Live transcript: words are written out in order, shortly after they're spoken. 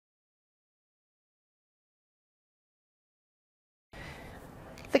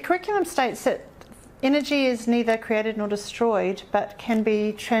The curriculum states that energy is neither created nor destroyed, but can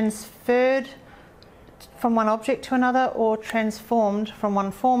be transferred from one object to another or transformed from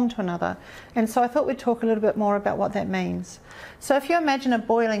one form to another. And so I thought we'd talk a little bit more about what that means. So if you imagine a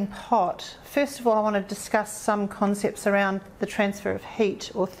boiling pot, first of all I want to discuss some concepts around the transfer of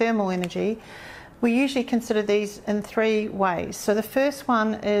heat or thermal energy. We usually consider these in three ways. So the first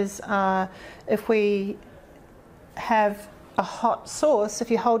one is if we have a hot source,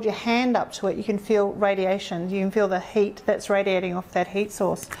 if you hold your hand up to it, you can feel radiation. You can feel the heat that's radiating off that heat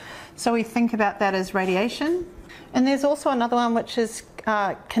source. So we think about that as radiation. And there's also another one which is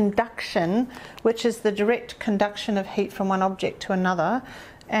conduction, which is the direct conduction of heat from one object to another.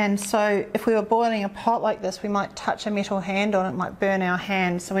 And so if we were boiling a pot like this, we might touch a metal hand on it, might burn our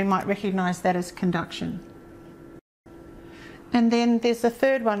hand, so we might recognise that as conduction. And then there's the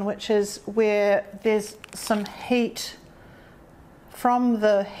third one, which is where there's some heat from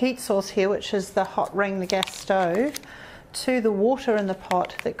the heat source here, which is the hot ring, the gas stove, to the water in the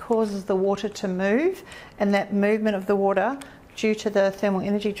pot that causes the water to move, and that movement of the water due to the thermal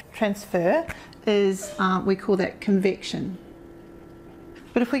energy transfer is, we call that convection.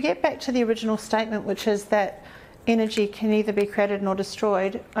 But if we get back to the original statement, which is that energy can neither be created nor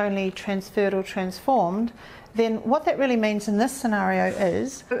destroyed, only transferred or transformed, then what that really means in this scenario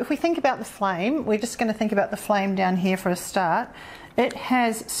is, if we think about the flame, we're just going to think about the flame down here for a start. It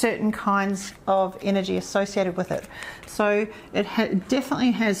has certain kinds of energy associated with it. So it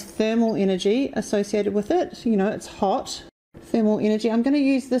definitely has thermal energy associated with it. You know, it's hot. Thermal energy. I'm going to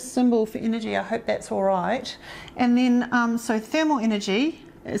use this symbol for energy. I hope that's all right. And then, so thermal energy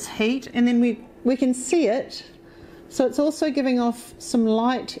is heat, and then we can see it. So it's also giving off some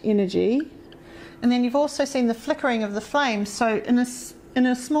light energy. And then you've also seen the flickering of the flame. So in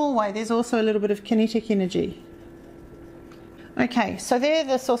a small way, there's also a little bit of kinetic energy. Okay, so they're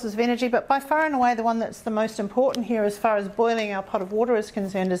the sources of energy, but by far and away the one that's the most important here as far as boiling our pot of water is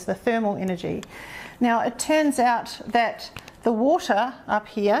concerned is the thermal energy. Now it turns out that the water up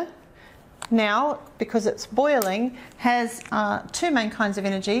here now, because it's boiling, has two main kinds of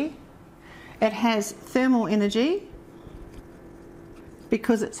energy. It has thermal energy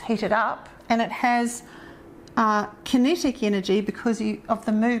because it's heated up, and it has kinetic energy because of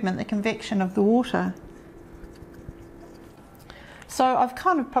the movement, the convection of the water. So I've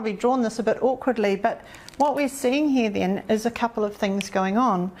kind of probably drawn this a bit awkwardly, but what we're seeing here then is a couple of things going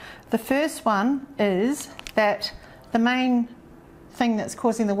on. The first one is that the main thing that's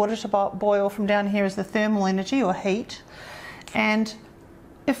causing the water to boil from down here is the thermal energy or heat. And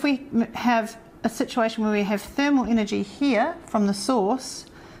if we have a situation where we have thermal energy here from the source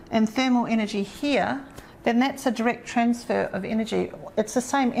and thermal energy here, then that's a direct transfer of energy. It's the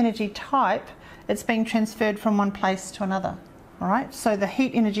same energy type, it's being transferred from one place to another. All right, so the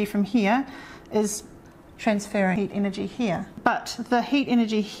heat energy from here is transferring heat energy here. But the heat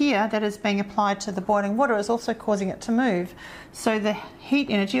energy here that is being applied to the boiling water is also causing it to move. So the heat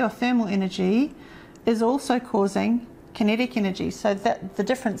energy or thermal energy is also causing kinetic energy. So that the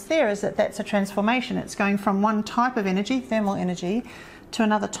difference there is that that's a transformation. It's going from one type of energy, thermal energy, to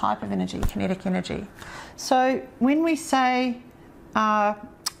another type of energy, kinetic energy. So when we say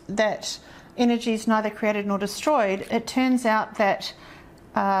that energy is neither created nor destroyed, it turns out that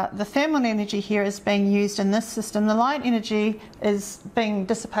the thermal energy here is being used in this system. The light energy is being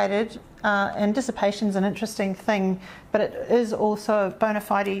dissipated, and dissipation is an interesting thing, but it is also a bona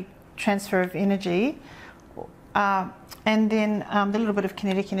fide transfer of energy. And then the little bit of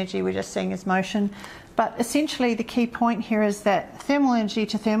kinetic energy we're just seeing is motion. But essentially the key point here is that thermal energy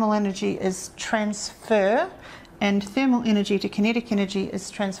to thermal energy is transfer, and thermal energy to kinetic energy is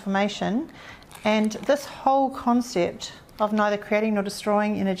transformation. And this whole concept of neither creating nor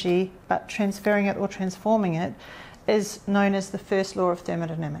destroying energy but transferring it or transforming it is known as the first law of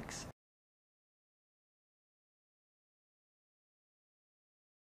thermodynamics.